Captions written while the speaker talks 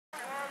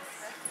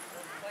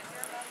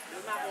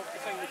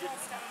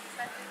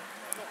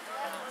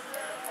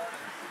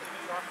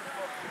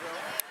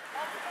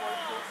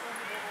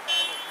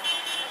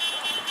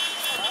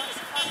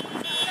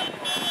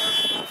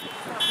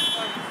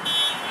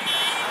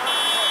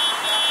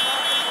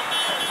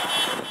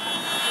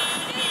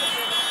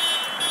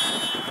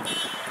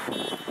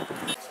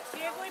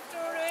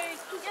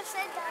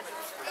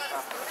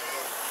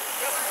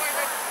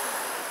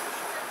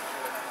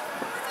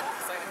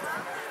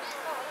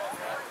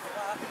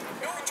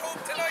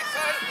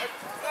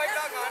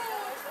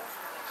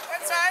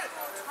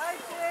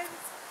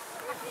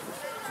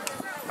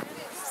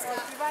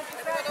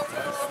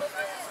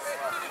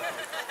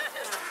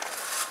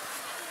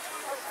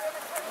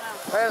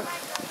Well,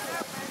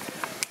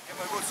 give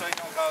me a good sign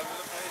on God, will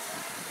you, please?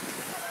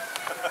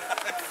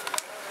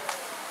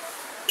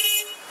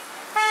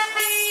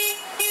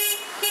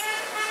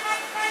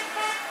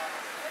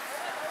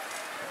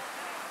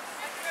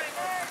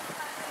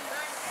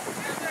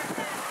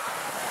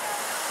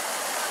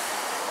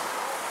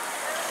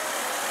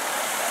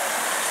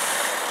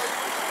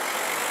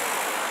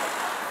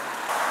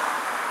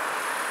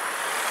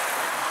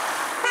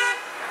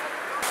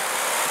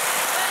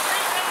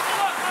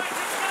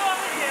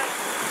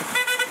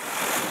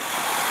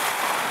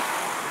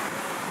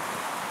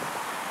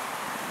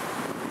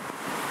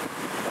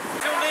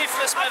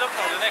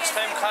 Next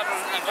time, Carol,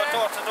 and go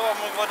door to door, and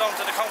we'll go down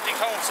to the county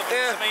council for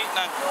the meeting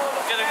and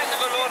get a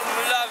good load and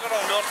we'll log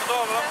around door to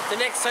door. The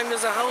next time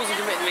there's a housing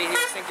committee meeting, I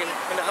was thinking,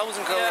 when the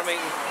housing council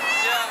meeting.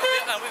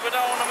 Yeah, and we go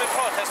down and we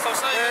protest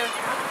outside. They're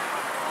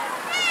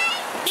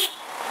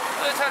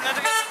telling you,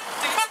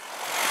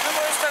 the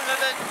boys telling you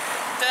that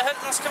they're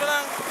helping us come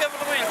along, give her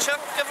the wheelchair,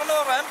 give her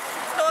no ramp,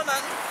 no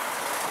nothing.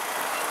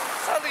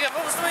 That's all they give her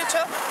was the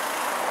wheelchair.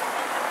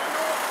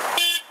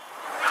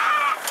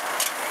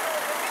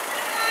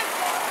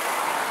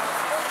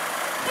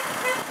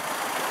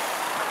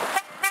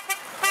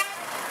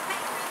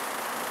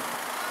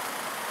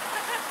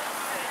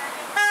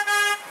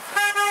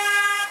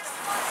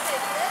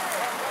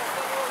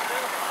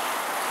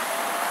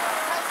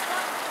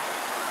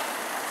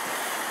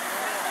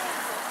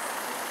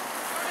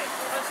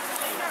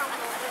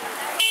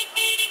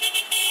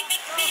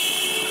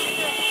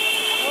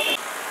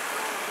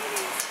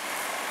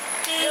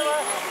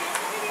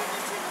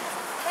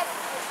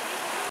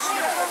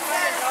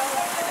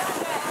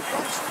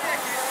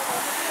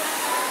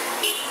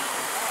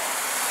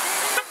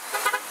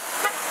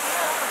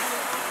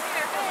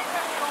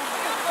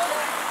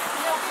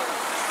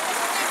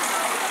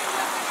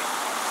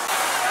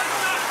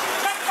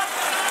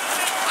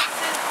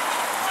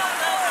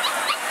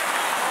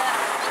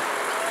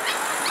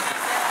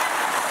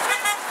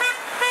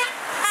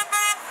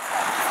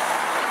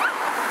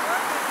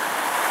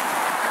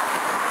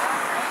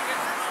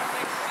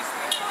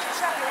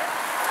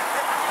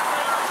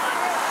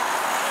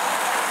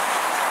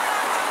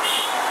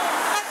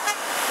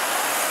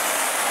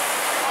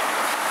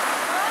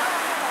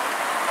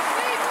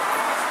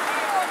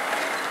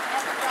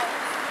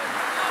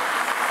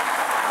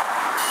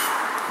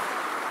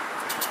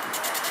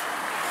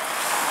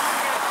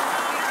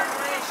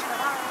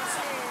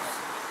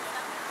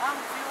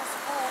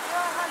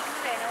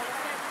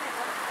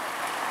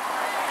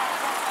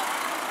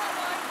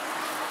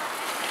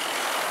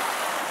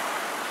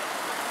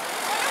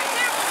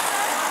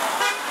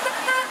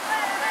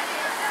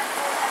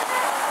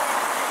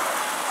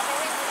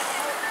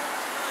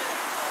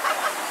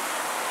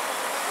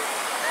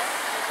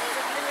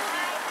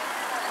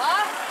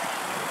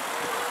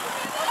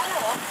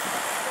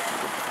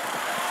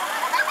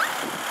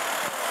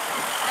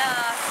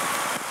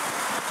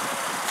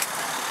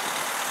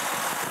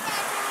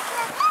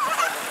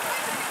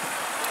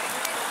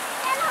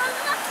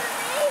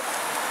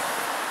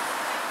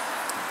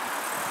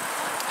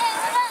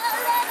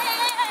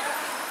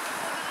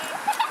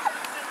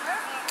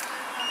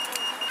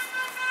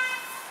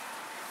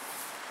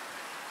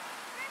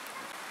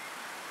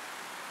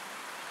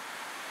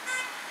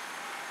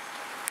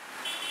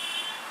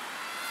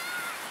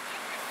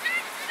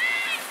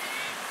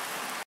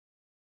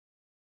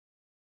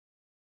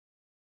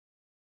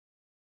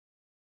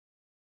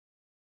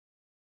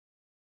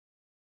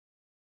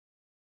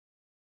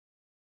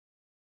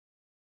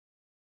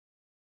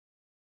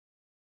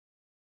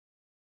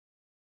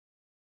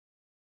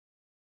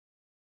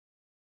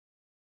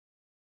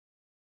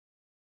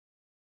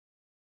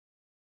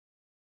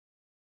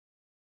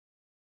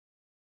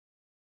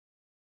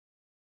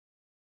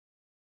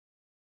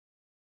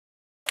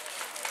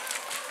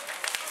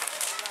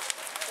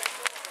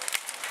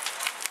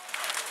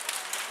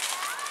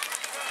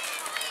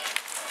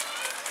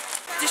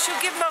 They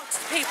should give them out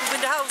to people when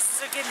the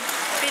houses are getting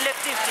be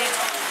left empty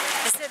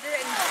instead of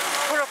letting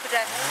put up with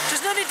that.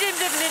 There's none of them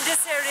living in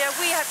this area.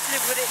 We have to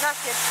live with it, not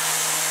them. And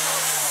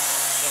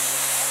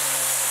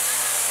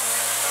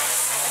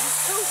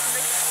it's true for me.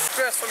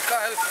 Disgraceful,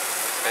 Kyle.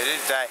 It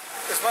is that.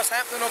 Because what's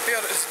happening up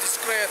here is a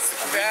disgrace.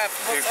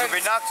 It should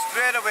be knocked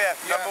straight away.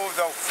 Not moved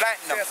out.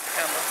 Flatten them.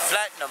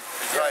 Flatten them.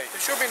 Right.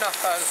 It should be knocked,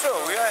 Kyle. So,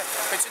 yeah.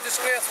 It's a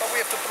disgrace what we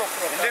have to put up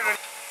with.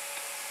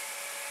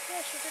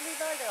 Should they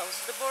leave all the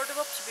houses? They board them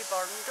up to be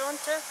burned,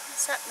 don't they?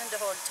 It's happening the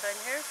whole time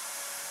here.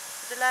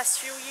 For the last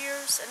few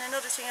years. And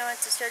another thing I want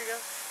to tell you,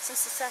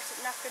 since they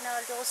started knocking all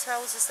those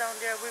houses down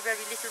there, we've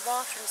very little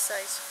water in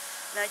sight.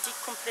 And I did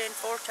complain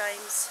 4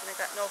 times and I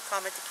got no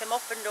comment. They came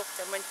up and looked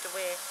and went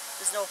away.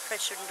 There's no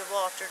pressure in the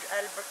water.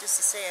 Albert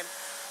is the same.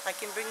 I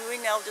can bring you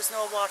in now, there's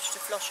no water to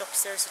flush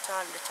upstairs at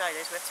all in the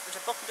toilet. We have to put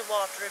a bucket of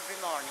water every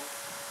morning.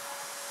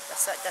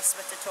 That's what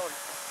they told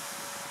me.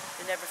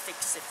 They never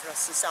fixed it for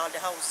us since all the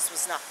houses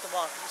was knocked. The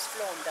water was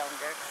flowing down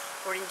there.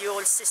 We're in the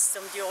old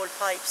system, the old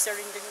pipes are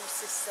in the new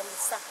system.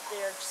 They stopped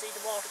there. See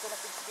the water going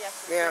up into the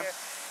atmosphere. Yeah.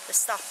 They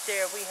stopped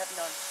there. We have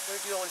none. We're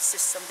the old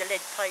system, the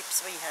lead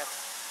pipes we have.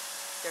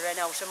 They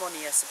ran out of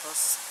money, I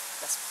suppose.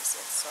 That's what they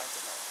said, so I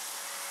don't know.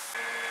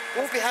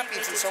 Won't be happy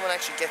until someone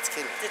actually gets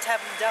killed. They'd have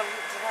them down,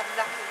 they'd have them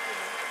locked in.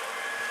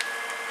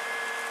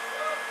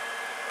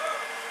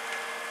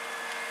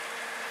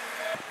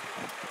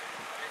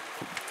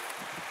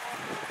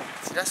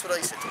 See, that's what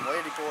I said to them.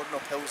 Why are they boarding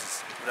up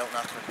houses without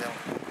knocking them down?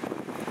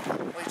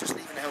 Why are you just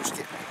leaving the house?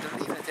 They're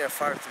leaving it there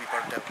for it to be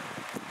burnt out.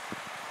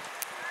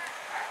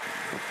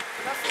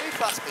 Not for me,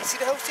 classmate. See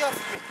the house they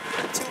offered me?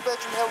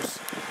 2-bedroom house.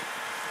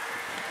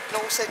 No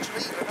central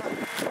heating or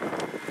nothing.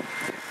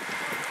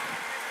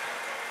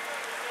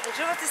 Do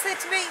you know what they said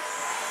to me?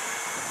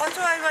 What do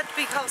I want a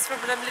big house for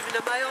when I'm living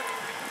on my own?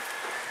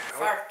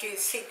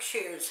 46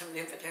 years I'm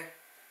living here,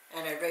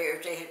 and I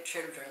rarely had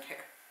children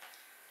here.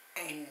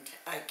 And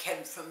I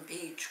came from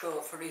Beach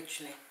Grove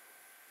originally,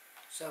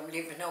 so I'm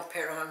living up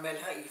here all my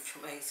life,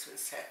 you might as well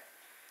say.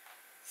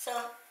 So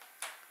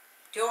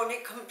the only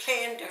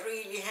complaint I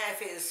really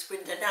have is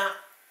when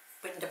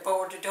they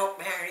boarded up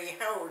Mary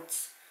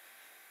Howard's,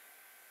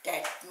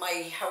 that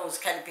my house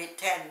can be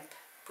damp.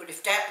 But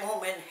if that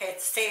woman had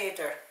stayed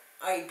there,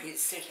 I'd be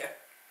still here.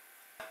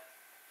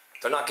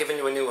 They're not giving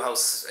you a new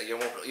house. You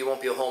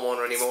won't be a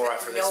homeowner anymore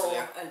after this, will you?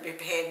 No, I'll be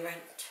paying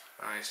rent.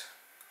 Right.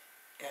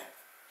 Yeah.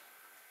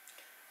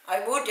 I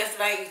would have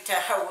liked a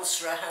house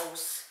for a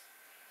house,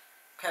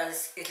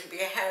 because it'll be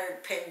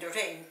hard paying the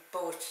rent,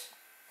 but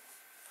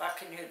what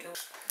can you do?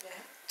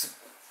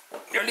 Yeah.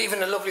 You're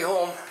leaving a lovely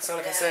home, that's all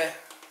I can say.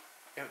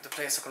 The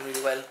place is going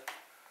really well.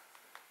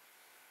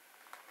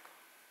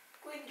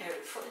 Go in there,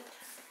 front.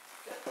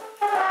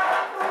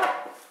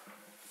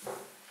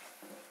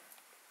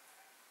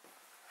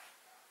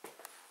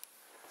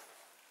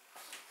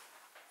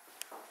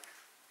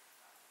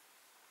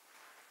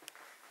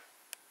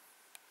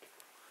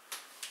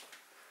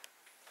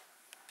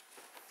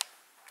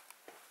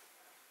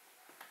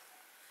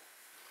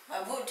 I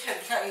would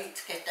have liked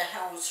to get the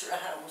house or a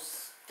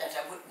house that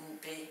I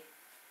wouldn't be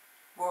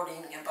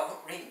worrying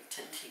about rent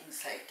and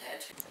things like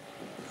that.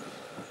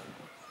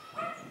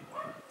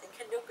 They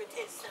can look at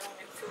this now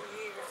in a few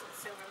years and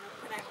say, well, look,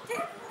 when I'm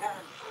dead and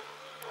gone.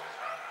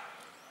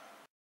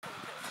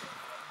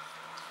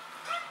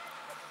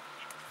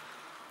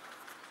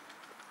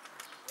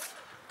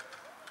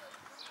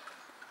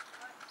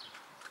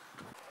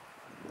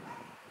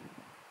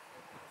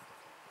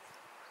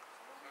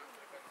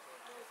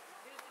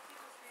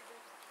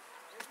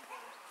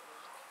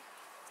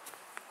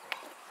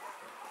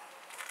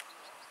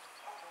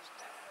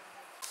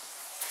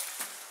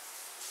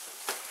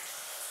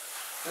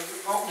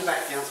 Open the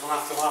back down till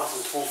after the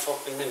last 4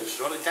 fucking minutes,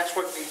 right? That's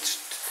what needs.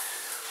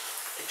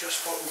 It just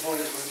fucking boils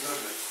my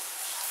blood, mate.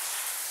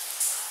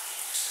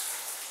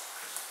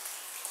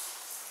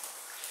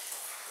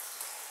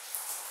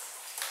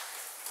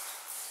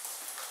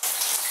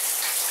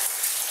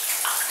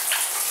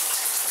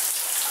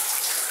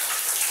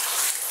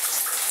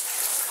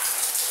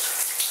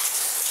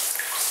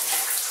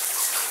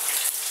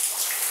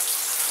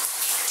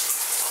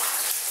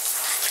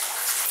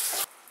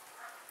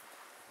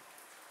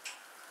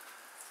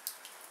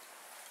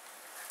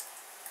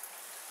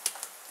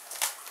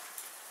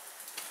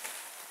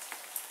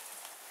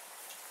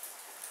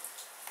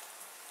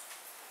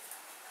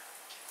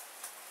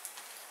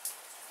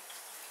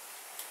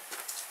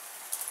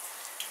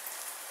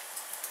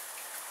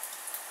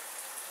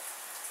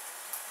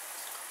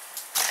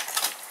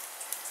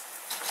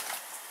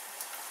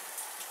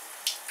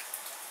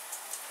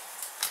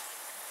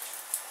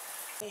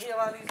 You hear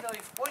all his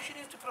life. Why should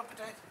he have to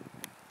property?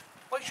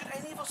 Why should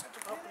any of us have to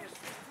property?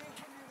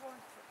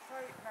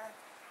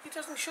 He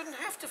shouldn't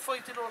have to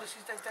fight it all as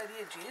he's that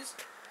age he is.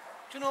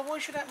 Do you know, why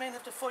should that man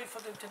have to fight for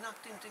them to knock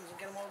them things and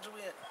get them all the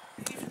way?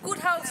 Good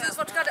houses,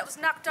 what God, that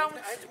was knocked down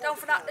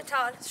for nothing at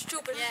all.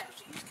 Stupid. Yeah.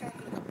 He's can't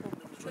get a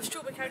problem. It was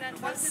stupid carrying on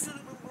to Why did us. they do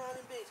it when we're all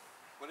in bed?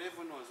 But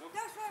everyone knows, look.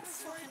 There's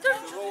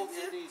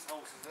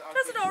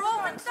a door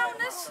open down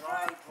it.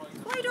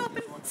 Wide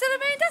open. So I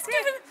mean, that's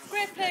giving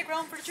Great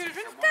playground for the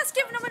children. that's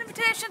giving them an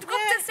invitation to go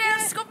up the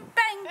stairs, go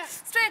bang,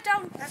 straight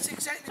down. That's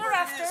exactly They're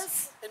what it afters.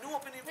 is. An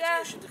open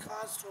invitation to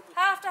cause trouble.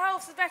 Half the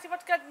house is back to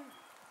what getting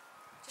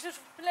just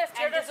left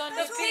here.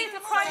 There's people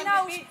crying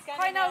out.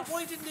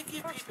 Why didn't they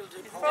give people the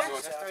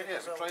That's the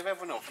idea, drive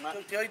everyone up.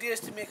 The idea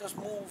is to make us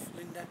move,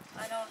 Linda.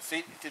 I know.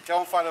 See, the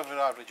downfall of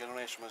our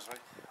regeneration was,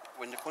 right,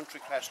 when the country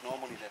crashed, no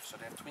money left, so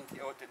they have 20.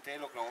 They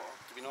look now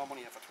to be no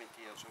money here for 20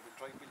 years. So we'll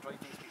drive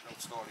these people out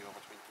slowly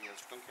over 20 years.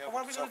 Don't care. And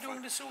what are we going to do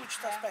when the sewage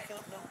starts backing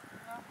up now?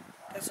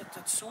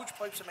 The sewage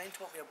pipes are meant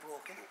to be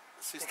broken.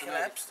 They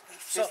collapsed.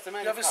 So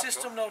you have a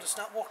system now that's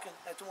not working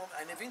at the moment,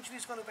 and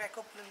eventually it's going to back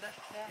up, Linda.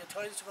 Your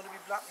toilets are going to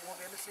be blocked. You won't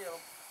be able to clear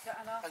them. Yeah,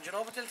 I know. And you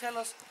know what they'll tell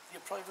us?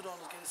 Your private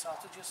owners get it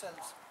sorted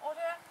yourselves. Oh,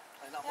 yeah.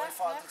 And not my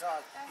fault at all.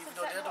 Even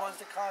though they're the ones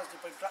that caused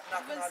it by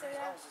knocking all these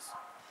houses.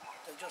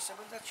 They'll just say,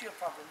 well, that's your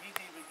problem. You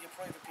deal with your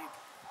private people.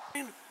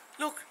 I mean,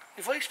 look,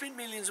 if I spent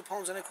millions of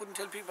pounds and I couldn't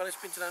tell people what I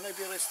spent it on, I'd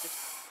be arrested.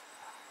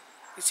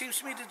 It seems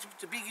to me that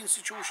the big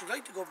institutions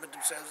like the government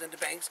themselves and the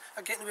banks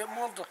are getting away with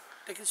murder.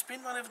 They can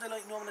spend whatever they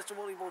like, no one has to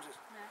worry about it.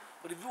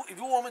 Yeah. But if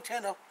you owe them a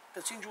tenner,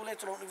 they'll send you a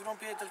letter out, and if you don't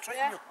pay it, they'll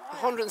threaten you.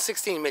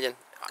 116 million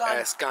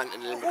scanned in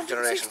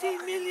Regeneration.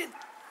 116 million!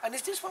 And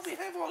is this what we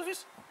have, all of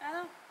it?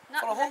 I know.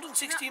 For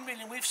 116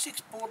 million, we've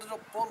 6 boarded up,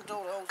 bundled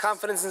out houses.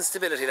 Confidence and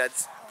stability,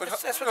 lads. But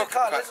that's what they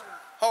call it.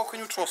 How can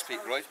you trust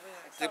people, right?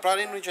 They brought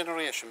in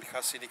Regeneration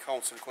because City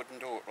Council couldn't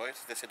do it, right?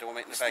 They said they were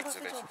making the bags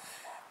of it.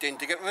 Then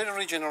to get rid of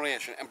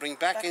Regeneration and bring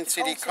back in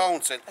City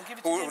Council,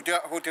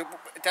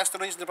 that's the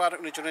reason they brought it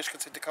in Regeneration,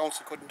 because City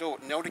Council couldn't do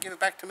it. Now they give it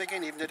back to them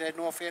again, even though they had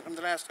no faith in them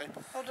the last time.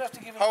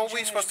 How are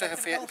we supposed to have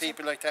faith in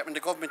people like that when the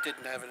government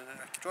didn't have it?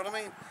 Do you know what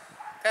I mean?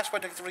 That's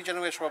what the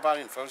Regeneration were brought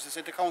in for. They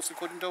said the council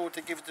couldn't do it,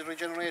 they give it to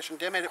Regeneration,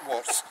 they made it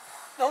worse.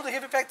 No, they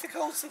give it back to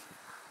council.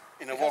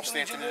 In a worse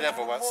state than it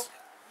ever was.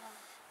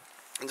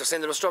 And they're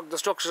saying the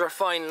structures are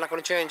fine, not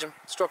going to change them.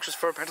 Structures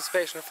for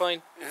participation are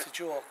fine. It's a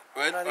joke.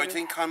 Well, I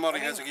think Con Murray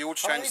has a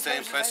huge chance to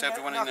impress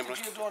everyone in Limerick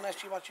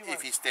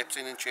if he steps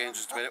in and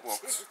changes the way it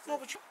works. No,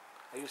 but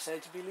are you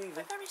sad to be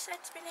leaving? I'm very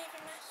sad to be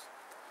leaving it.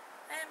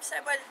 I am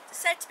sad, well,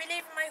 sad to be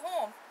leaving my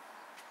home,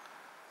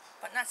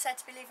 but not sad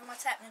to be leaving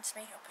what's happening to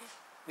me up here.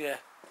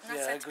 Yeah,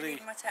 not sad to be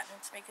leaving what's happening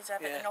to me, because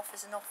I've had enough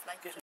is enough. Like.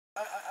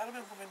 I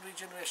remember when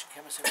Regeneration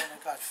came and said, oh my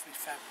God, with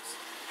families.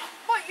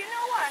 But you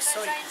know what, as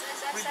I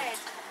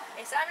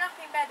said, I'm not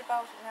being bad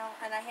about it now,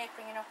 and I hate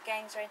bringing up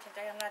gangs or anything,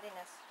 I'm not in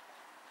it.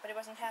 But it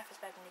wasn't half as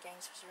bad when the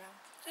gangs was around.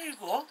 There you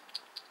go.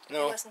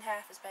 No. It wasn't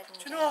half as bad when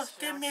the gangs was around.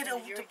 Do you know,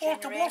 they made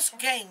the worst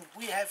gang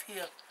we have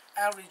here,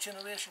 our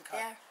Regeneration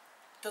card. Yeah.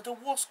 They're the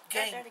worst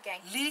gang. They're the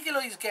gang.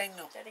 Legalised gang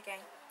now. They're the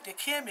gang. They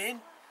came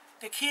in,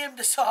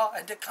 they saw,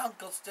 and they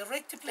conquered. They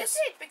wrecked the place.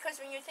 They did, because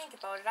when you think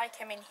about it, I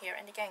came in here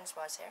and the gangs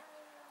was here.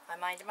 I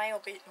minded my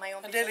own business.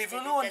 And they leave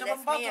alone, they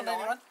wouldn't bother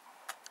anyone.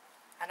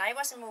 And I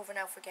wasn't moving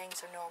out for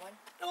gangs or no one.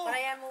 No. But I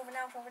am moving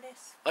out over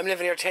this. I'm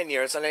living here 10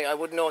 years and I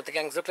wouldn't know what the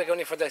gangs look like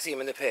only for I see them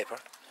in the paper.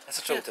 That's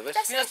the truth of it.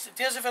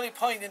 There's a very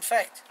point, in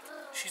fact.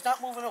 She's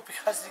not moving up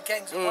because the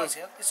gangs was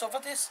here. It's over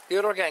this. The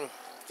other gang.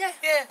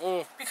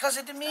 Yeah, because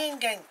of the main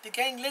gang. The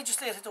gang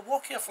legislated to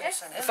work here for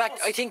us. And in fact,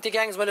 I think the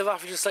gangs might have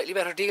offered you slightly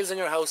better deals in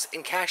your house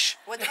in cash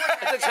at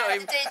the time.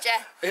 Did ya?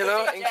 You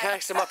know, in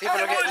cash than what people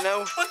are getting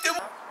now.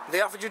 They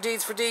offered you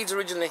deeds for deeds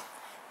originally.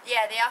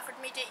 Yeah, they offered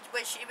me deeds,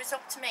 which it was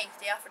up to me.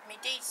 They offered me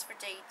deeds for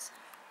deeds,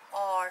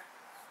 or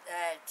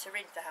to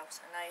rent the house,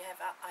 and I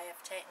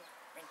have taken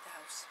rent the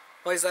house.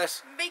 Why is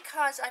that?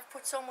 Because I've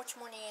put so much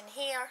money in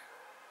here,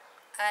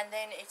 and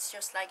then it's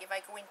just like if I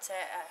go into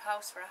a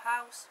house for a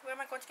house, where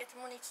am I going to get the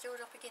money to do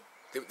it up again?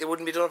 They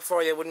wouldn't be done up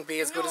for you. It wouldn't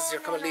be as good as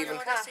you're coming leaving.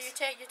 No, so you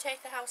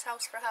take the house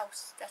for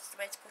house. That's the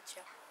way to put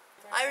you.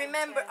 I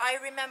remember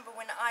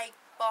when I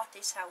bought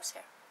this house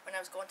here, when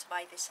I was going to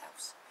buy this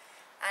house.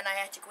 And I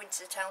had to go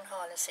into the town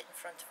hall and sit in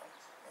front of them,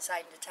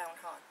 inside in the town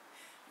hall,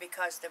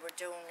 because they were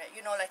doing, you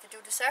know, like they do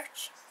the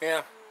search.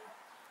 Yeah.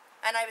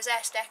 And I was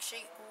asked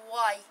actually,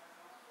 why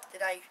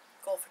did I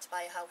go to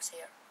buy a house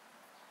here?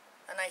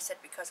 And I said,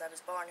 because I was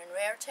born and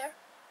reared here.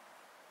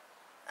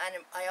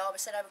 And I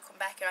always said I would come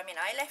back here. I mean,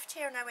 I left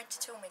here and I went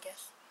to Toom, I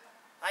guess.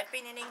 I've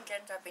been in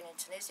England, I've been in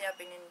Tunisia, I've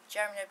been in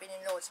Germany, I've been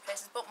in loads of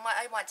places, but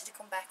I wanted to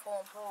come back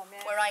home,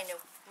 where I knew.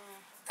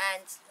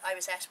 And I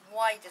was asked,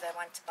 why did I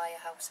want to buy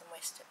a house in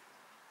Weston?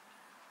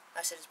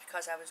 I said, it's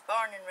because I was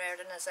born and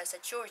reared, and as I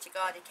said, sure to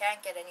God, it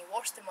can't get any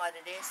worse than what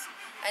it is.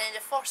 And in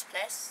the first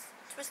place,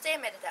 it was they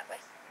made it that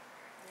way.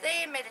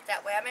 They made it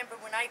that way. I remember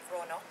when I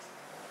grown up,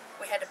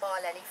 we had a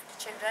ball alley for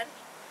the children.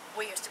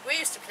 We used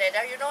to play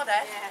there, you know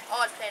that? Yeah.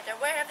 All played there.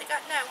 Where have they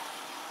got now?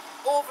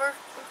 Over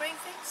in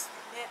Greenfields?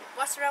 Yeah.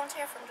 What's around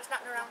here from? There's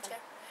nothing around here.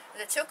 And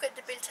they took it,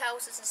 they built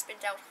houses and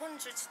spent out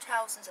hundreds of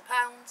thousands of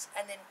pounds,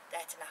 and then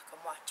they had to knock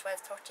them, what,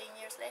 12, 13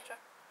 years later?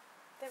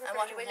 And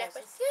what are we left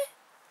with?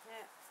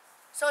 Yeah.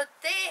 So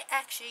they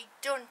actually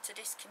done to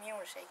this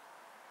community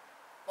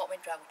what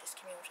went wrong with this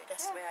community.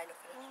 That's the way I look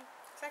at it.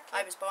 Exactly.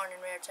 I was born and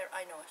reared here,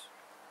 I know it.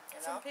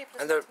 You know? Some people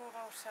and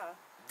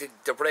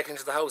they're breaking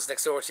into the house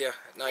next door to you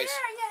at night.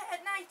 Yeah,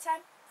 at night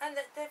time. And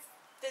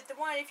the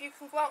one, if you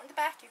can go out in the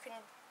back, you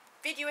can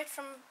video it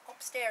from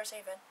upstairs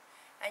even,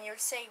 and you'll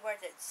see where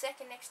the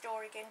second next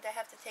door again, they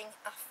have the thing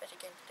off it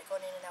again. They're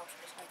going in and out of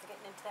it. They're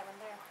getting into that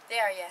one there.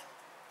 There, yeah.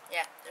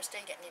 Yeah, they're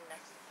still getting in there.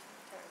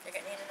 They're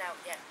getting in and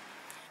out, yeah.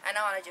 And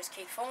all I just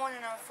keep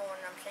phoning them,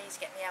 please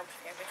get me out of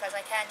here, because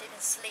I can't even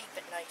sleep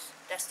at night.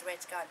 That's the way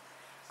it's gone.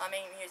 I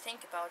mean, when you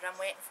think about it,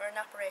 I'm waiting for an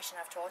operation.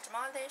 I've told them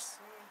all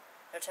this.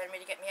 They're telling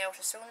me to get me out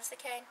as soon as they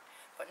can,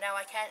 but now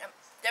I can't.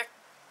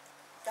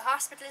 The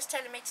hospital is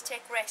telling me to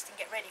take rest and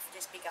get ready for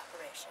this big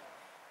operation.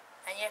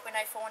 And yet when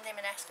I phoned them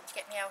and asked them to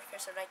get me out here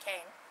so that I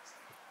can,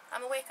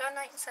 I'm awake all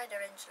night inside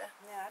there, Angela.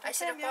 Yeah, I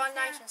sit up all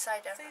night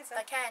inside there.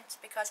 I can't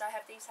because I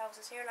have these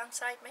houses here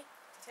alongside me.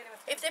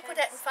 If they put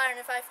that in fire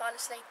and if I fall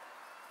asleep,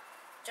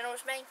 do you know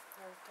what I mean?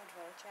 You're dead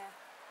right, yeah.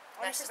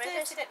 That's Only the way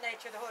it is. that night,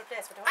 you're the whole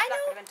place, but the whole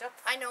block would have went up.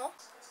 I know.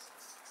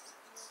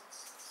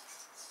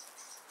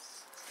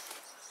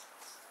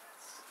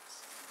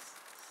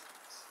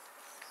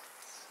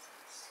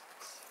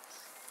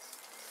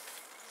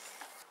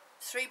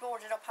 Three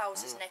boarded up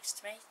houses next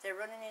to me. They're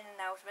running in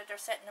and out of it. They're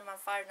setting them on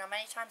fire. Now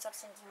many times I've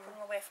seen them put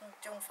them away from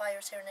doing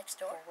fires here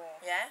next door.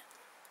 Yeah.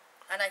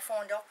 And I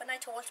phoned up and I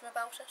told them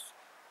about it.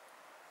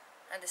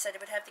 And they said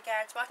they would have the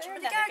guards watching.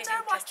 But the guards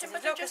are watching,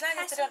 but they're just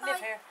passing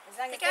by.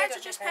 The guards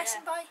are just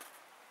passing by.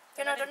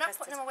 You know, they're not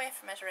putting them away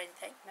from it or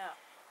anything. No.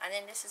 And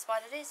then this is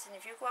what it is. And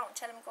if you go out and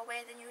tell them go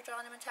away, then you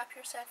draw them and tap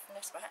yourself. And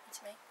that's what happened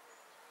to me.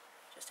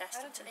 Just ask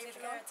them to leave it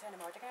alone.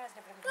 Anymore. The guards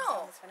never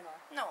No. this anymore.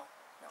 No,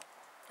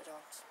 they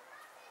don't.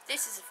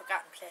 This is a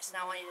forgotten place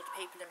now. Only the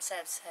people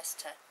themselves has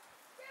to,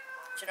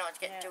 you know, to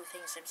get to do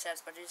things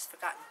themselves. But it is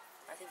forgotten.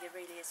 I think it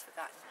really is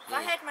forgotten. If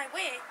I had my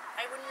way,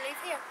 I wouldn't live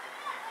here.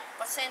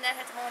 But saying that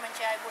at the moment,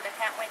 yeah, I would. I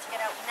can't wait to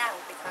get out now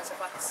because of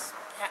what's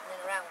happening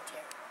around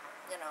here.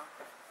 You know,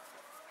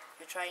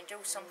 you try and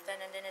do something,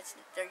 and then it's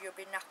there. You'll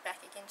be knocked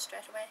back again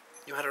straight away.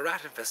 You had a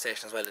rat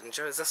infestation as well, didn't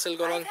you? Is that still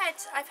going on?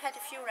 I've had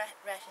a few rat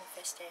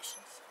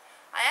infestations.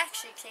 I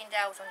actually cleaned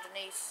out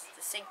underneath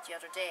the sink the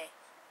other day.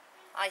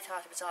 I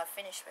thought it was all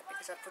finished with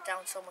because I put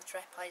down so much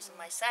rat poison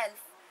myself,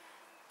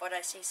 but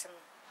I see some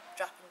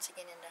droppings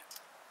again in there.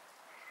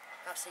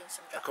 I've seen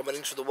some droppings. They're coming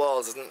in through the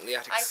walls, isn't it, the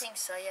attics? I think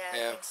so, yeah,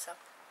 I think so.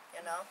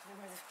 You know,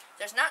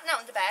 there's nothing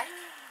out in the back.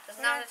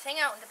 There's not a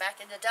thing out in the back,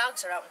 and the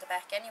dogs are out in the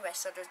back anyway,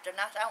 so they're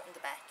not out in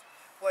the back.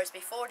 Whereas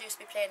before they used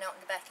to be playing out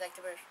in the back like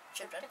they were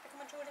children. They'd be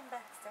coming through them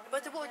back.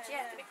 But they would,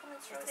 yeah, they'd be coming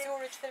through the there.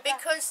 storage to the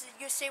Because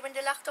you see, when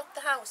they locked up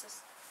the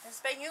houses,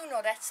 you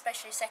know that,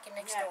 especially second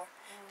next door,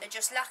 they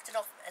just locked it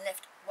up and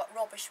left what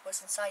rubbish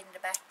was inside in the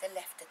back. They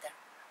left it there.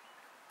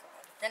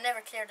 They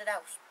never cleared it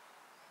out.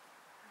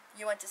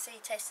 You went to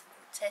see Tess,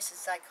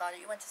 as I call it.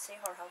 You went to see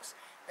her house.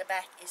 The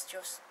back is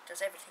just,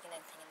 there's everything and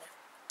anything in there.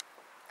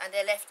 And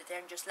they left it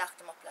there and just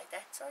locked them up like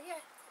that. So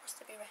yeah, of course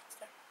there'd be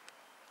rats there.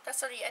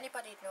 That's only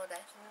anybody'd know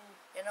that.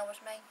 You know what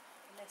I mean?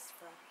 Less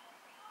from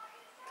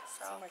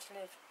somewhere to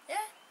live.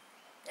 Yeah.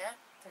 Yeah.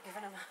 They're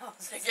giving them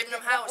houses. They're giving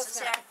them houses,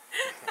 yeah.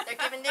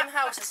 They're giving them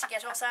houses to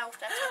get us out.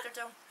 That's what they're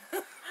doing.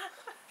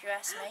 If you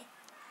ask me,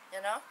 you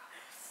know.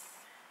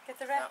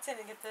 Get the rats in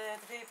and get the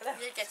people out.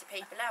 You get the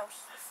people out.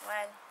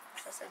 Well,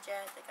 so I said,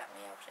 yeah, they got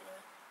me out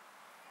anyway.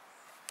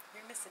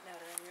 You miss it now,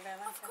 then, you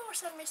know. Of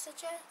course I miss it,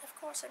 yeah. Of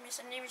course I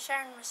miss it. And even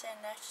Sharon was saying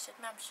that. She said,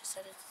 Mum, she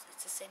said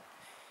it's a sin.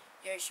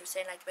 Yeah, she was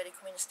saying like they better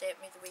come in and stay with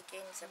me the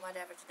weekends and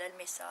whatever. They'll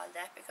miss all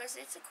that because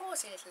it's a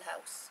cosy little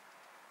house.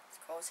 It's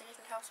a cosy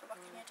little house, but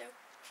what can you do?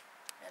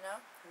 You know?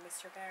 You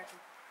miss your garden.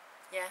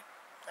 Yeah,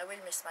 I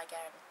will miss my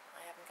garden.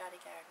 I haven't got a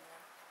garden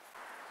now.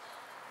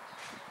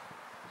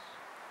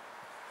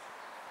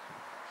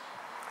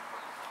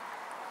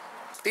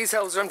 These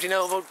houses are empty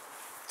now about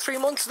 3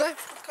 months today.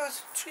 God,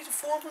 3 to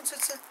 4 months,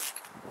 it's a...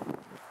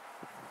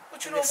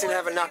 But you know, they still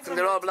haven't knocked them.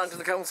 They all belong to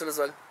the council as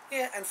well.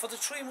 Yeah, and for the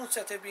 3 months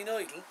that they've been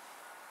idle,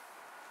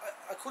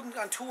 I couldn't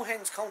on two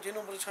hands count the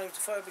number of times the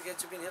fire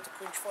brigades have been here to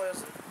quench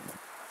fires.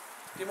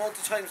 The amount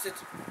of times that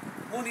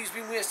money's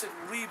been wasted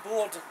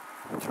reboarding.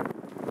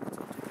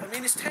 I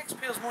mean, it's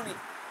taxpayers' money.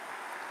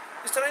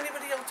 Is there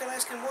anybody out there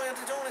asking why are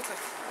they doing it?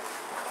 Like,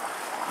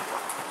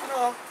 you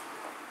know,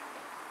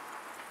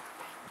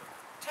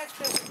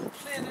 taxpayers are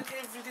complaining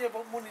every day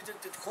about money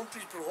that the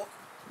country's broke,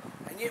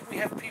 and yet we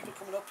have people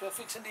coming up here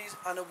fixing these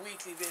on a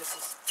weekly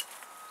basis.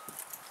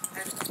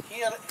 And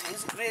here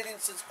is a great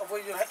instance of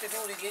where you'll have to do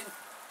it again.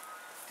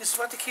 This is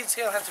what the kids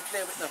here have to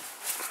play with now.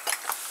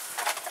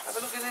 Have a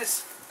look at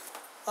this.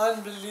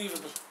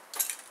 Unbelievable.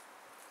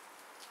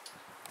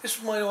 This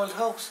is my old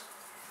house.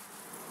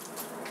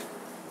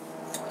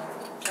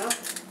 You know?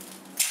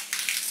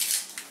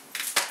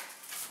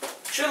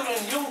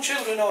 Young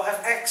children now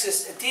have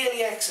access,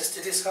 daily access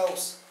to this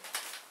house.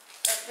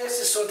 That place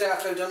is so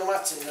dark I don't know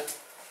what's in it.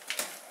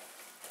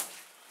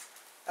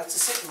 That's the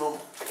sitting room.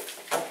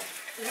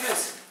 Look at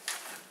this.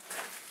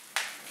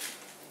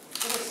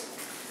 Look at this.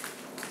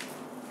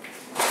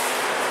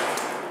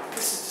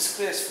 This is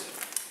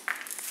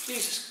disgraceful.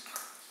 Jesus.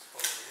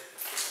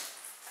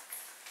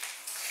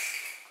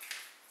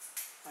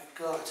 My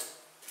God.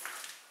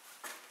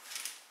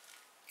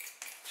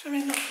 So I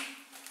mean, look.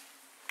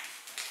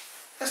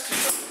 That's the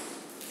truth.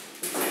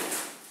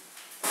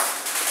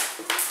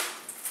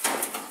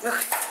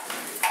 Look.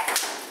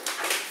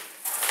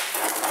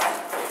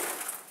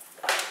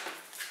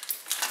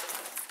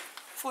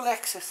 Full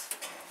access.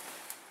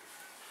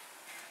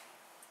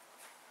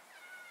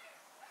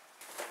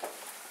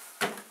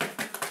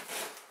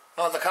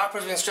 Oh, the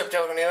copper's been stripped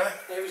out anyway.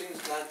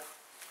 Everything's gone.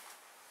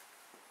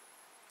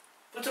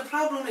 But But the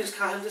problem is,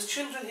 Kyle, there's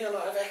children here that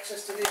have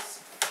access to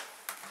this.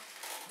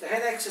 They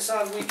had access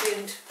all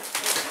weekend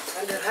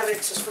and they'll have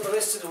access for the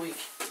rest of the week.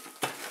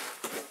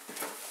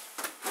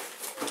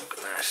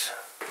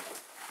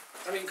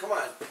 I mean, come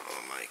on.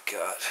 Oh my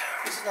God.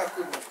 This is not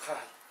good enough, Kyle.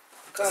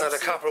 There's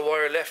not a copper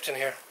wire left in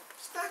here.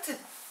 There's nothing.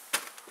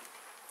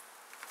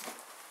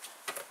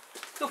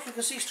 Look, you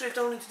can see straight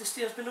down into the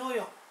stairs below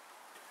you.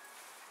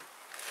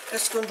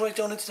 That's going right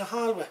down into the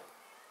hallway.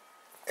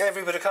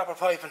 Every bit of copper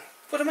piping.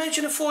 But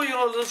imagine a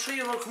 4-year-old or a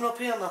 3-year-old coming up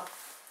here now.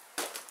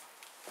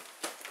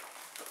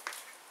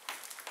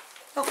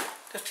 Look,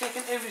 they've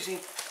taken everything.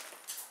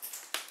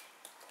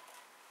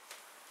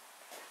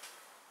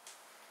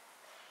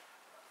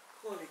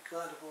 Holy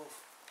God above.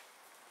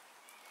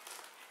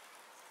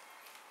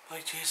 My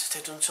Jesus,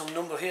 they've done some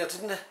number here,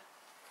 didn't they?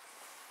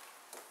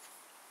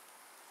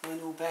 My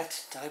new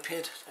bet that I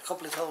paid a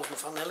couple of thousand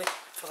for Nelly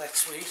for that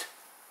suite.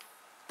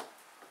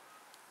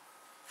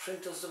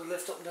 Printers that were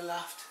left up in the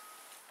loft.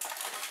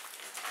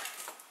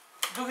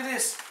 Look at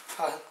this,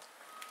 pal.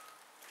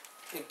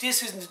 Like,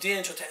 this isn't a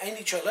danger to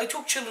any child. I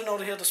took children out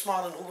of here this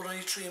morning who were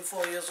only 3 and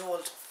 4 years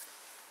old.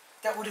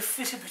 That would have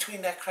fitted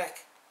between that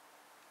crack.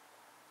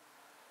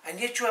 And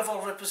yet you have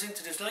our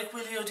representatives like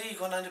Willie O'D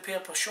going on the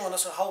paper showing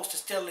us a house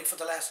that's derelict for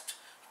the last,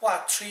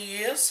 what, 3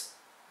 years?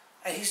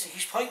 And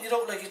he's pointing it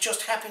out like it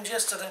just happened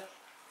yesterday.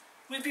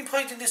 We've been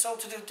pointing this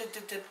out to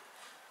the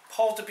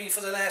powers that be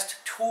for the last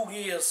 2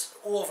 years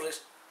over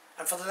it.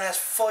 And for the last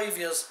 5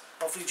 years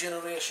of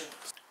regeneration.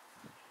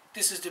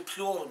 This is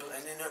deplorable,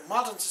 and in a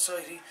modern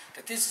society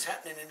that this is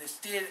happening in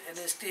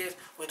a state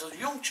where there's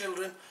young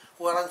children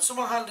who are on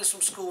summer holidays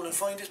from school and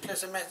find this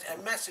place a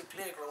massive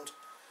playground.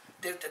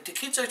 The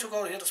kids I took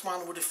out here this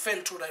morning would have fell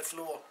through that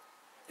floor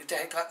if they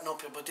had gotten up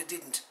here, but they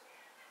didn't.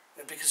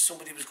 Because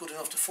somebody was good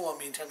enough to phone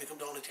me and tell me come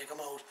down and take them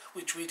out,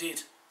 which we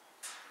did.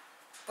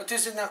 But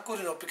this is not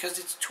good enough because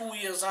it's 2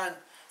 years on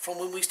from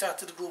when we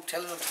started the group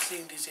telling them to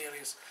see in these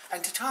areas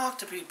and to talk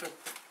to people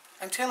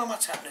and tell them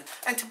what's happening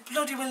and to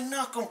bloody well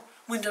knock them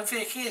when they're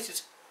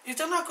vacated. If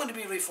they're not going to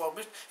be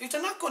refurbished, if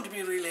they're not going to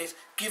be relayed,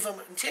 give them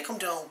and take them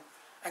down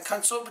and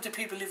consult with the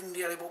people living in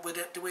the area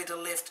about the way they're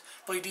left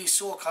by these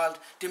so-called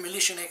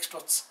demolition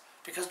experts.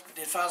 Because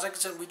as far as I'm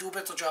concerned, we do a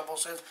better job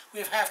ourselves. We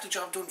have half the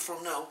job done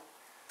from now.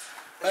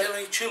 And they're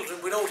only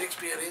children without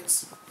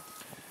experience.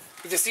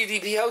 The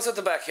CDP house at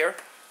the back here.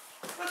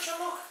 Well, sure,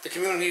 look. The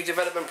Community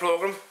Development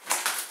Programme.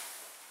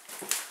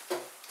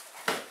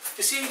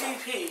 The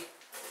CDP,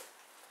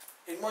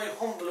 in my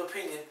humble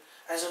opinion,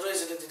 as a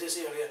resident of this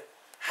area,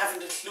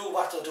 haven't a clue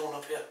what they're doing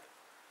up here.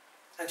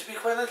 And to be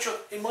quite honest,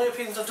 in my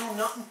opinion, they're doing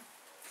nothing.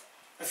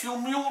 A few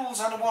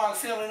murals on the wall,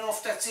 fair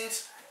enough, that's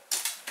it.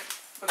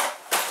 But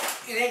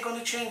it ain't going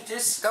to change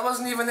this. That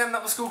wasn't even them,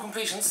 that was school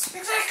completions.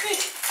 Exactly.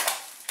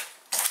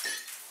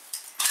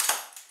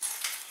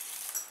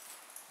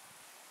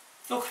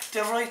 Look,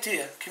 they're right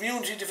there.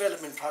 Community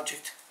Development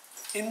Project.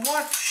 In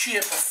what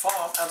shape or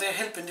form are they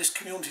helping this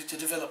community to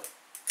develop?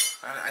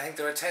 I think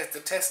they're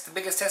the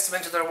biggest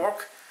testament to their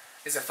work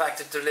is the fact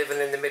that they're living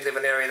in the middle of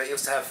an area that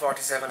used to have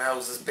 47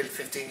 houses built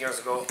 15 years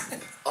ago,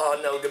 all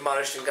now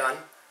demolished and gone.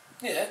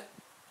 Yeah,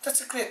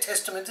 that's a great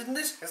testament, isn't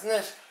it? Isn't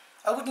it?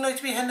 I wouldn't like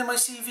to be handing my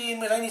CV in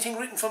with anything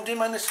written from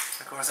them on it.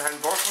 Of course, Anne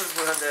Burke was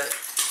on the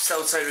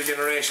Southside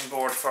Regeneration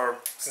Board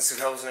since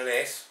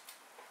 2008,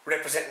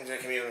 representing the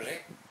community.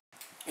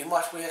 In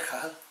what way,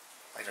 Carl?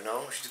 I don't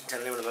know, she didn't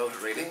tell anyone about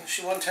it really.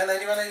 She won't tell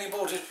anyone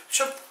about it.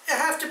 Sure,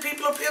 half the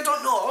people up here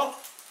don't know.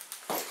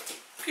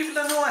 People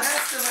don't know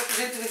half the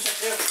representatives up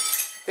here.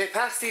 They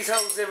pass these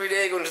houses every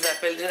day going to that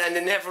building and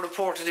they never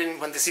reported in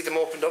when they see them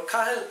opened up.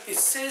 Carl, it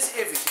says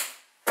everything.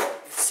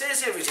 It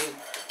says everything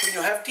when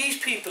you have these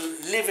people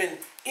living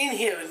in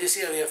here in this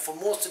area for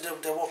most of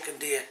their working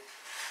day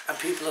and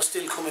people are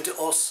still coming to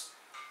us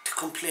to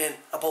complain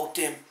about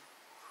them.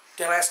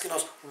 They're asking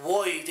us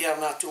why they are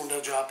not doing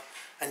their job.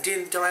 And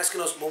then they're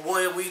asking us, well,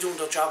 why are we doing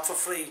their job for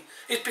free?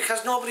 It's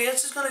because nobody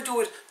else is going to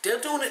do it.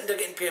 They're doing it and they're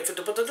getting paid for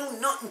it, but they're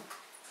doing nothing.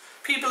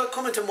 People are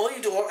coming to my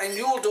door and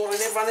your door and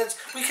everyone else.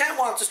 We can't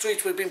walk the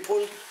streets. We've been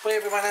pulled by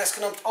everyone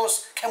asking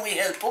us, can we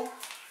help them?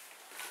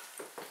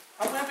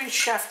 And we've been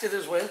shafted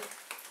as well.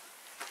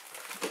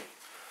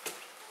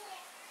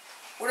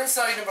 We're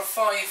inside number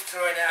 5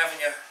 Carolina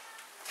Avenue.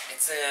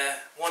 It's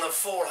one of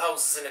 4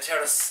 houses in a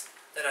terrace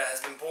that has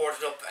been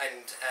boarded up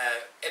and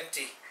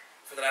empty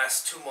for the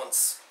last 2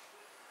 months.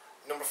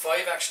 Number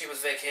 5 actually was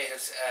vacated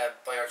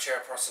by our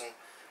chairperson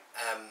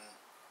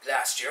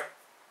last year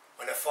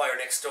when a fire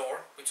next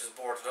door, which was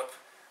boarded up,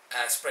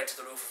 spread to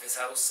the roof of his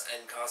house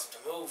and caused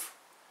him to move.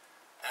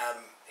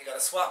 He got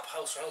a swap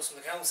house for house from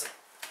the council.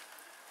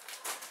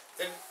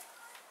 Then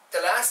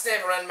the last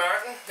neighbour, Anne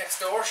Martin,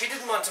 next door, she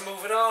didn't want to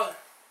move at all.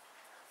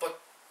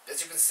 But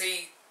as you can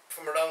see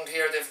from around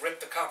here, they've ripped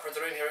the copper,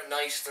 they're in here at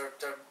night,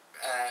 they're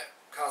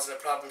causing a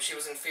problem. She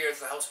was in fear that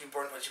the house would be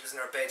burnt when she was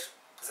in her bed,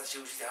 because that's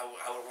usually how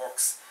it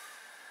works.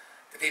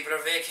 The people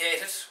are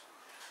vacated,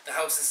 the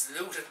house is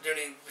looted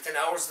nearly within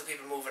hours of the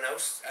people moving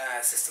out,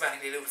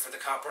 systematically looted for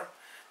the copper.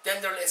 Then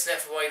it's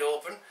left wide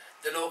open,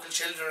 the local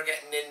children are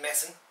getting in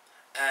messing,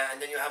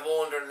 and then you have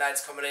older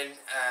lads coming in,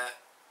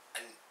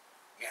 and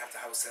you have the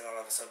house then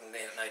all of a sudden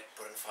late at night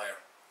put on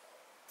fire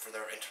for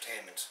their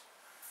entertainment.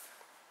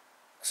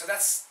 So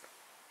that's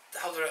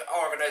how they're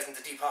organising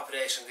the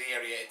depopulation of the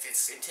area.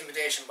 It's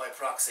intimidation by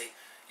proxy.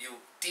 You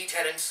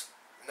de-tenant,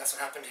 and that's what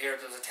happened here.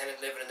 There was a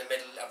tenant living in the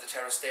middle of the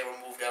terrace. They were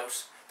moved out.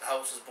 The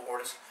house was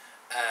boarded.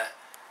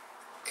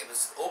 It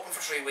was open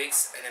for 3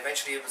 weeks, and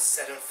eventually it was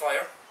set on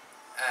fire.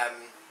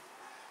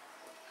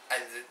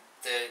 And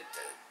the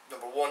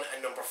number 1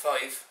 and number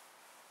 5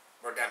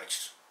 were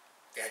damaged.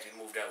 They had to be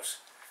moved out,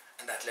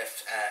 and that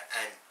left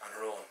Anne on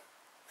her own.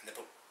 And they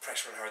put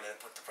pressure on her. They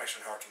put the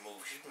pressure on her to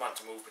move. She didn't want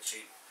to move, but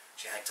she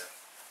had to.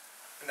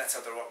 And that's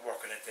how they're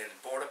working it.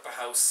 They'll board up a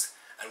house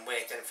and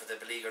wait then for the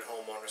beleaguered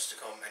homeowners to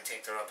come and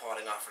take their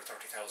appalling offer of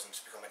 30,000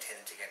 to become a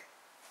tenant again.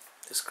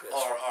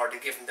 Or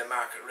they give them the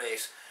market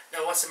rate.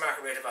 Now, what's the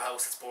market rate of a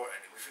house that's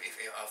boarded?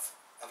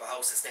 Of a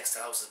house that's next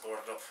to a house that's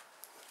boarded up?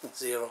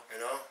 0. You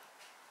know,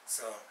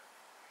 so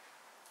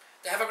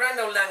they have a grand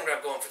old land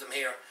grab going for them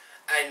here,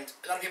 and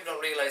a lot of people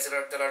don't realise that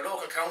our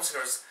local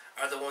councillors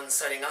are the ones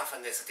signing off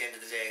on this at the end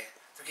of the day.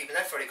 They're keeping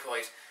that very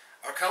quiet.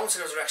 Our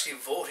councillors are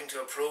actually voting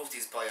to approve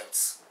these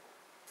buyouts.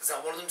 There's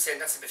not one of them saying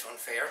that's a bit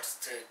unfair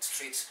to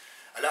treat.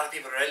 A lot of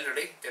people are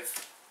elderly. They've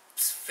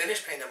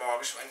finished paying their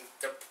mortgage and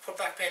they're put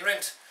back paying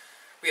rent.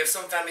 We have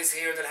some families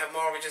here that have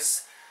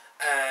mortgages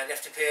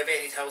left to pay of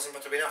 80,000,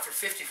 but they're being offered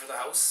 50 for the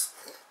house,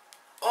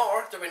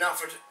 or they're being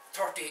offered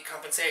 30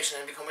 compensation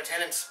and become a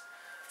tenant.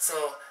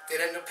 So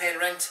they'd end up paying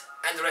rent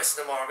and the rest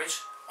of the mortgage,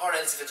 or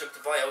else if they took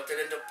the buyout, they'd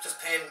end up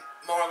just paying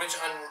mortgage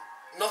on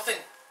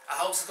nothing. A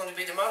house is going to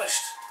be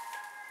demolished.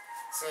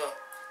 So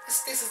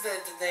this is the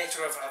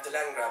nature of the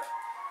land grab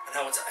and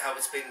how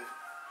it's been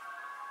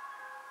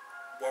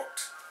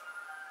worked.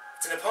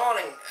 It's an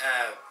appalling.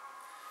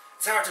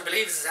 It's hard to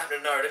believe this is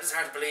happening in Ireland. It's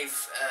hard to believe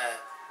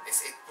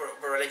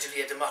we're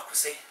allegedly a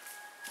democracy.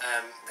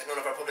 That none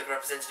of our public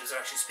representatives are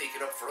actually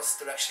speaking up for us.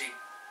 They're actually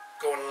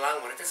going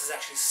along with it. This is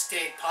actually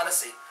state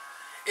policy.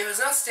 If it's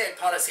not state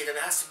policy, then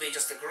it has to be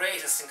just the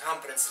greatest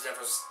incompetence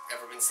that's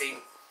ever been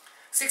seen.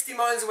 60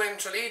 miles away from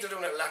Tralee, they're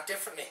doing it a lot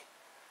differently.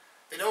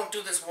 They don't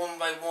do this one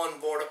by one,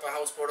 board up a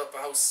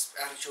house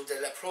attitude.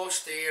 They'll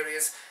approach the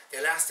areas,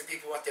 they'll ask the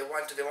people what they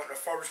want. Do they want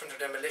refurbishment or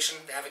demolition?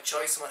 They have a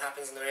choice on what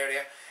happens in their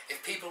area.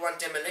 If people want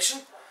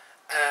demolition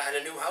and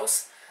a new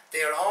house,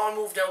 they are all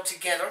moved out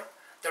together.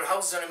 Their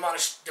houses are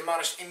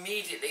demolished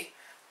immediately.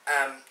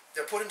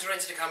 They're put into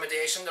rented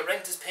accommodation, the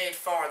rent is paid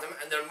for them,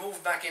 and they're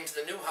moved back into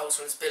the new house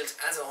when it's built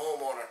as a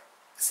homeowner,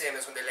 the same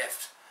as when they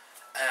left.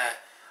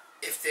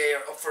 If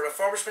they're up for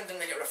refurbishment, then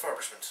they get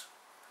refurbishment.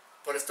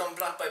 But it's done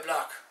block by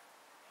block,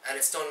 and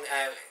it's done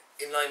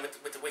in line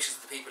with the wishes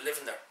of the people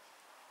living there.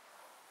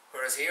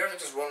 Whereas here, they're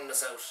just running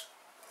us out.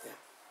 Yeah.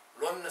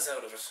 Running us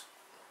out of it.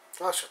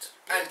 Oh, shit.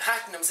 And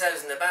patting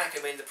themselves in the back.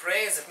 I mean, the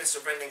praise that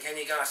Mr. Brendan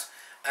Kenny got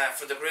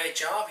for the great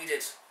job he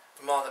did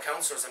from all the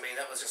councillors, I mean,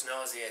 that was just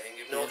nauseating.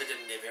 You'd know they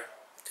didn't live here.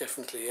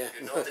 Definitely, yeah.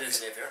 You'd know they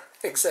didn't live here.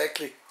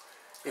 Exactly.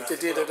 If they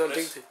did, I don't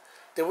think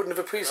they wouldn't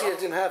have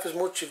appreciated it half as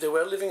much if they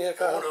were living here,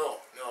 Carl. Oh,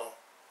 no.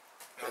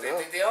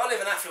 They all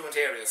live in affluent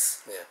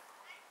areas. Yeah.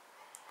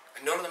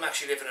 And none of them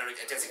actually live in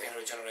a designated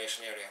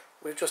regeneration area.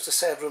 We're just a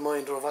sad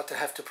reminder of what they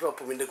have to put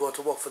up when they go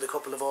to work for the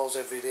couple of hours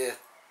every day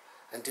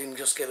and then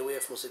just get away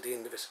from us at the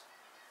end of it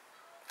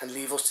and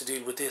leave us to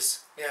deal with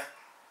this. Yeah.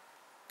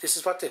 This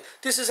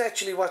is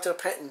actually what they're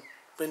patting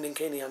Brendan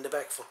Kenny on the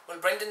back for. Well,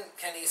 Brendan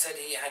Kenny said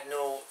he had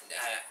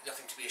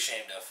nothing to be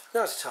ashamed of.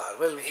 Not at all.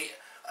 Well, he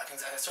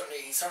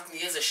certainly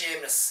is a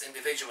shameless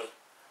individual.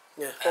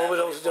 Yeah,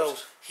 without a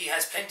doubt. He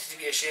has plenty to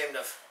be ashamed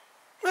of.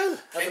 Well,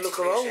 have a look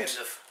around.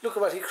 Look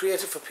at what he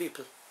created for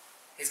people.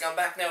 He's gone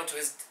back now to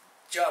his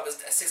job as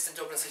Assistant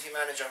Dublin City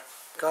Manager.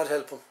 God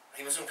help him.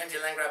 He was doing plenty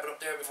of land grabbing up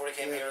there before he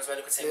came here as well.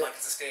 Look at St.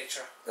 Michael's Estate,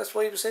 sure. That's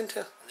why he was sent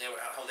here. And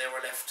how they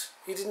were left.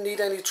 He didn't need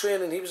any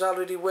training. He was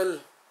already well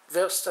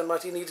versed on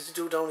what he needed to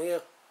do down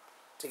here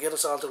to get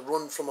us all to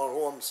run from our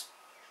homes.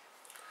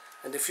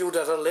 And the few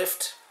that are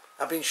left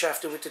are being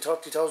shafted with the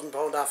 £30,000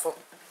 offer.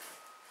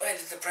 Well,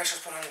 the pressure's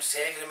put on him to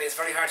take it. I mean, it's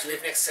very hard to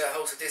live next to a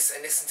house like this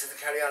and listen to the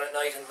carry on at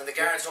night, and when the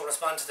guards don't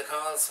respond to the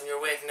calls when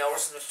you're waiting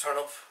hours for them to turn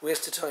up.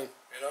 Waste of time.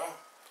 You know?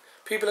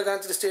 People are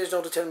going to the stage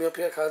now to tell me up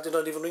here, Carl, they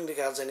don't even ring the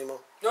guards anymore.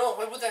 No,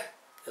 why would they?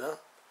 You know?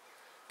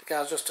 The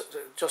guards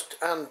just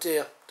aren't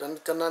there.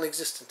 They're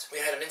non-existent. We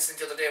had an incident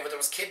the other day where there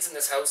was kids in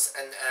this house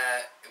and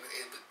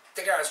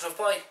the guards drove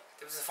by.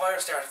 There was a fire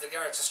started, the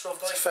guards just drove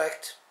by. It's a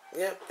fact.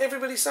 Yeah,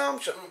 everybody saw them,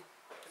 sure.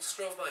 They just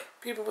drove by.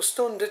 People were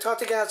stunned. They thought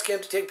the guards came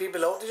to take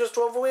people out. They just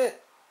drove away.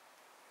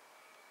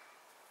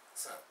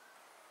 So.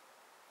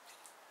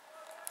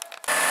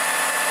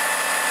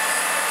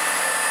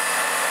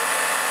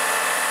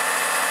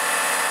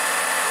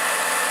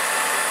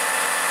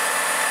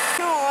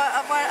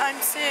 What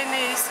I'm saying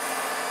is,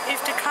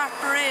 if the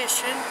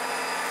corporation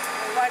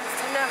wants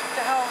to knock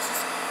the houses,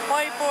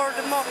 why board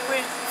them up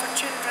with for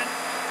children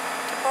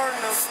to burn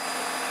them?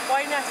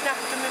 Why not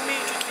knock them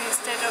immediately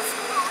instead of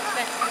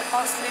letting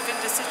us live in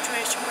the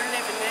situation we're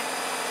living in?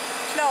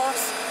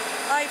 Plus,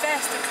 I've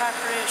asked the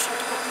corporation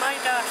to put my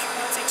daughter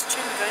with 6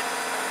 children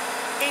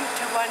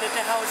into one of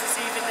the houses,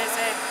 even as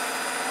a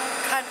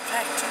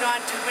contract, you know,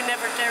 until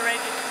whenever they're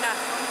ready to knock.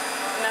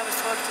 And I was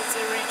told it's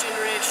a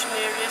regeneration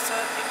area, so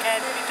it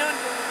can't be done.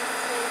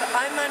 But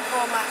I'm on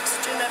home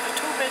oxygen. I have a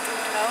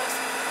 2-bedroom house,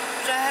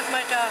 but I have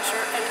my daughter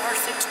and her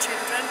 6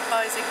 children,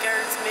 boys and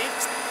girls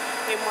mixed,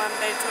 in 1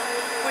 bedroom,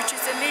 which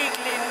is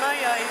illegal in my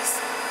eyes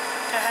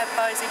to have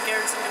boys and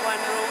girls in the 1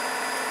 room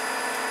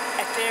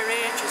at their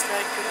ages,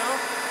 like, you know.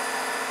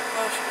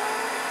 But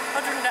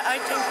other than that, I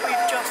think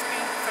we've just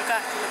been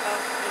forgotten about,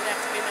 and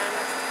that's been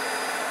honest.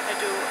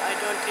 I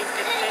don't think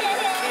that they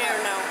even care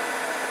now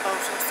about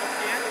us up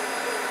here.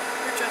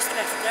 We're just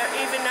left there.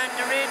 Even on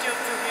the radio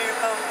you hear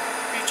about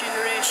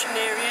regeneration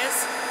areas.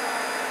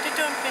 They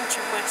don't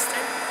mention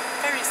Weston.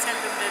 Very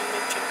seldom they'll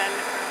mention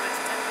Ballinacurra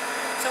Weston.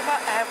 So what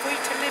have we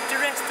to live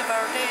the rest of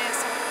our days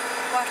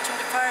watching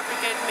the fire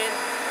brigade men?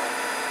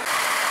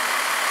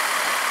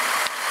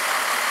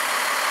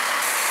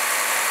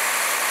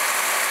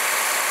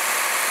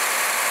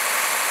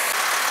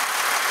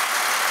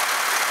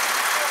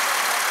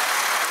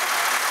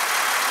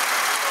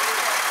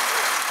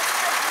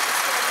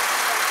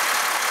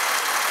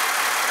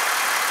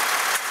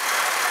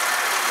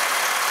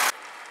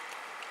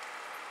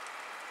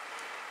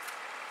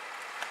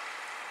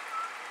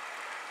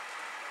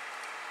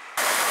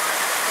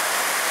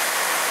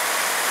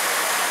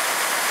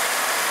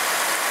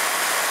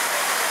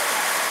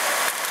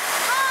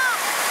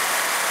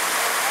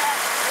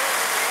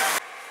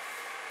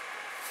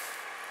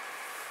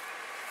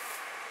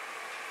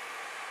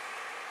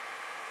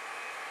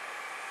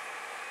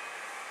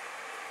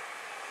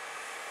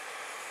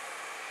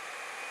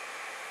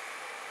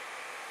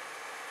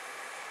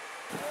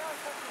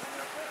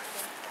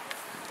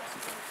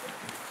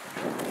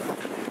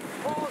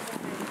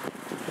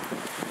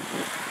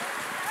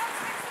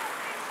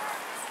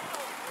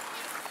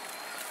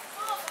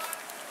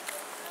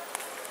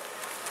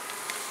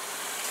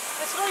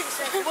 That's what I was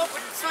saying, come up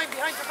with the sign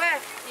behind your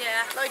back.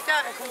 Yeah. Like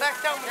that, and come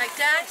back down. Like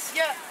that?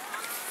 Yeah.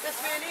 That's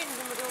where it is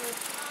when we're doing it.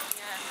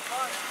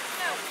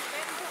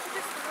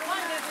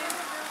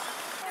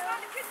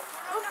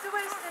 Up to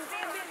Weston, be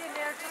a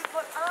millionaire, just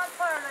put all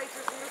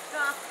firelighters in the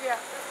top. Yeah.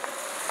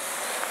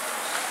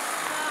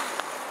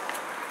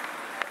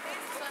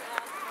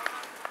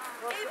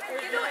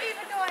 Even though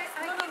I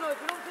No, if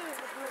you don't do it,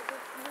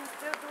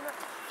 they'll do that.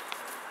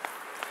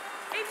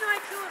 even though I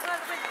close all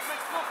the windows, my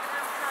smoking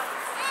outside.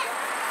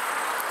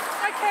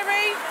 Hi,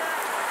 Kerry. It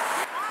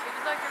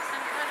was like there's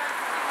some kind of...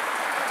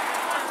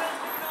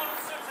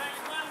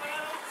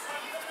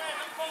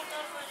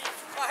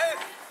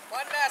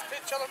 One last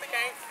picture of the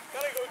game.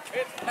 Very good,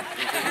 kid.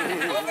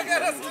 Don't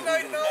forget us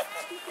tonight, no.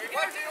 We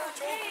want you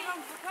to.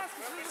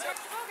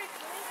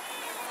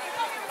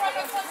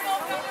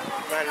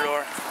 Right,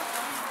 Laura.